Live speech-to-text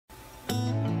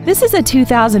This is a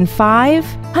 2005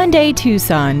 Hyundai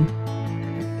Tucson.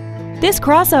 This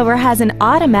crossover has an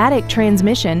automatic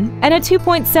transmission and a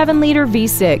 2.7-liter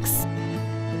V6.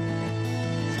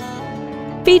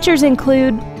 Features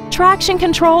include traction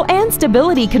control and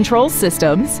stability control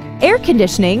systems, air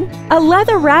conditioning, a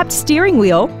leather-wrapped steering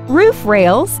wheel, roof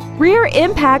rails, rear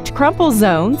impact crumple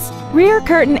zones, rear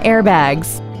curtain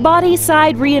airbags, body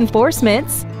side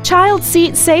reinforcements, child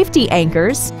seat safety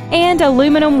anchors, and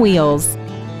aluminum wheels.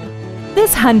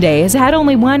 This Hyundai has had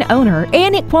only one owner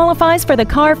and it qualifies for the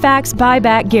Carfax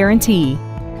buyback guarantee.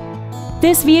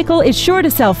 This vehicle is sure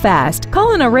to sell fast.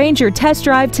 Call and arrange your test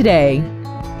drive today.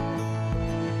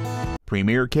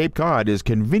 Premier Cape Cod is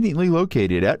conveniently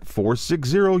located at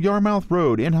 460 Yarmouth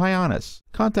Road in Hyannis.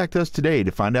 Contact us today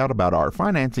to find out about our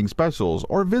financing specials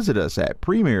or visit us at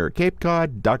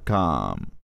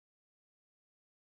premiercapecod.com.